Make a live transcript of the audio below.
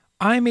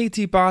I'm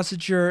A.T.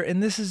 Bossinger,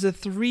 and this is a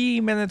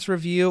 3-minute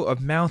review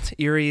of Mount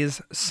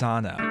Eerie's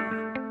Sauna.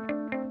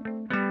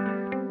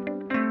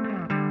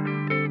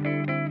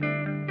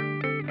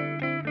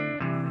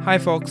 Hi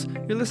folks,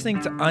 you're listening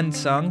to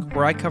Unsung,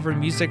 where I cover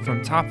music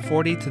from top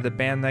 40 to the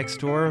band next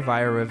door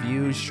via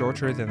reviews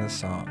shorter than a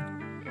song.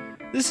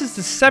 This is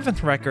the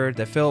 7th record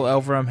that Phil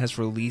Elverum has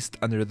released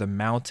under the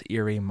Mount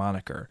Eerie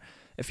moniker.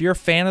 If you're a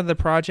fan of the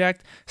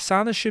project,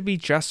 Sauna should be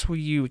just what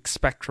you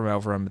expect from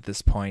Elverum at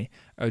this point,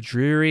 a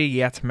dreary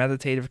yet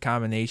meditative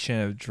combination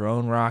of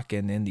drone rock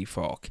and indie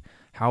folk.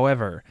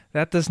 However,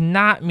 that does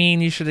not mean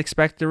you should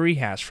expect a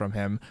rehash from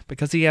him,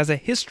 because he has a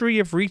history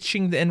of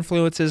reaching the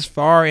influences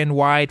far and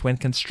wide when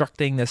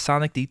constructing the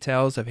sonic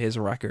details of his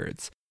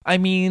records. I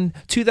mean,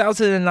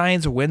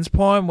 2009's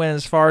Windspoem went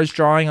as far as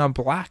drawing on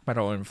black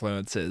metal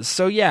influences.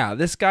 So yeah,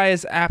 this guy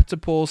is apt to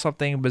pull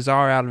something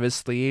bizarre out of his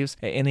sleeves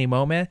at any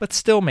moment, but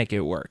still make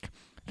it work.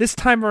 This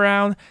time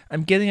around,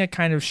 I'm getting a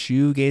kind of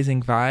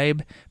shoegazing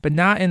vibe, but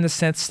not in the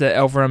sense that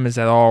Elverum is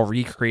at all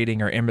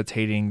recreating or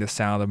imitating the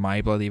sound of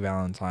My Bloody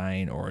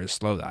Valentine or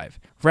Slowdive.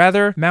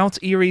 Rather, Mount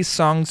Eerie's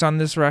songs on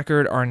this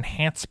record are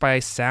enhanced by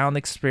sound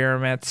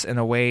experiments in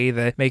a way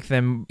that make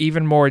them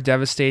even more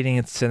devastating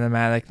and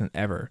cinematic than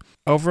ever.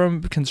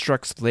 Elverum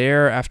constructs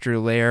layer after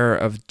layer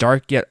of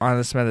dark yet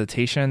honest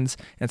meditations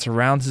and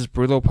surrounds his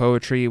brutal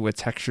poetry with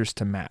textures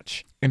to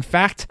match. In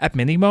fact, at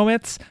many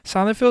moments,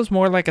 Sauna feels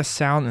more like a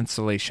sound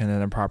installation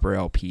than a proper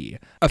LP.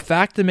 A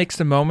fact that makes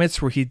the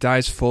moments where he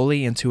dives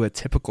fully into a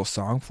typical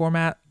song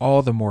format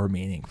all the more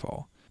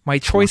meaningful. My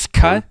choice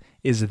cut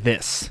is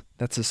this.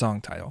 That's the song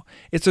title.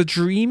 It's a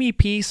dreamy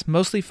piece,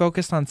 mostly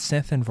focused on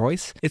synth and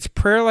voice. Its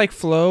prayer-like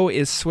flow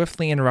is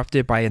swiftly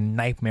interrupted by a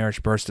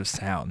nightmarish burst of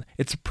sound.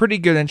 It's a pretty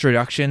good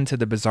introduction to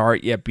the bizarre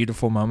yet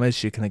beautiful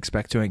moments you can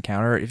expect to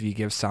encounter if you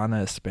give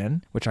Sauna a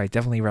spin, which I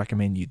definitely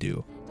recommend you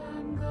do.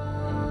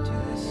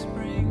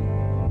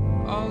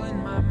 All in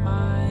my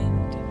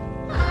mind.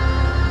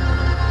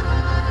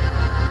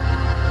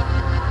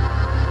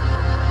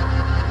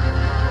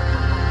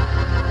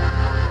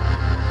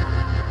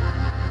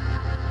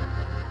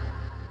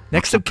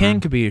 Next of kin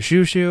could be a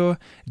Shushu,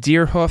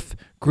 Deerhoof,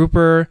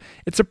 Grouper.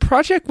 It's a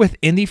project with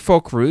indie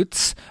folk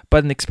roots,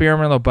 but an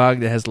experimental bug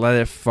that has led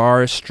it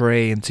far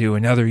astray into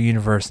another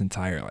universe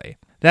entirely.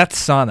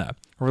 That's Sauna,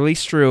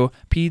 released through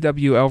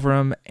P.W.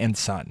 Elverum and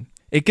Son.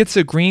 It gets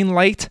a green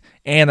light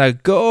and a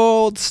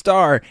gold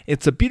star.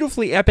 It's a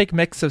beautifully epic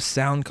mix of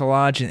sound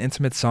collage and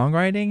intimate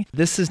songwriting.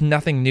 This is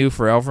nothing new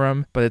for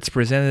Elverum, but it's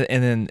presented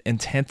in an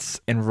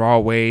intense and raw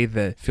way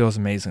that feels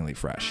amazingly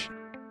fresh.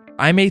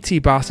 I'm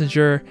A.T.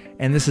 Bossinger,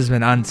 and this has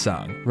been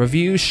Unsung,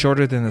 reviews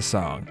shorter than a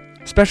song.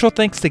 Special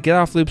thanks to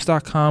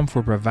GetOffLoops.com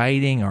for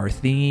providing our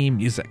theme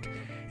music.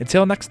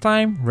 Until next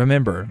time,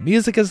 remember,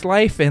 music is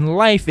life and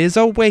life is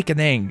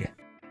awakening.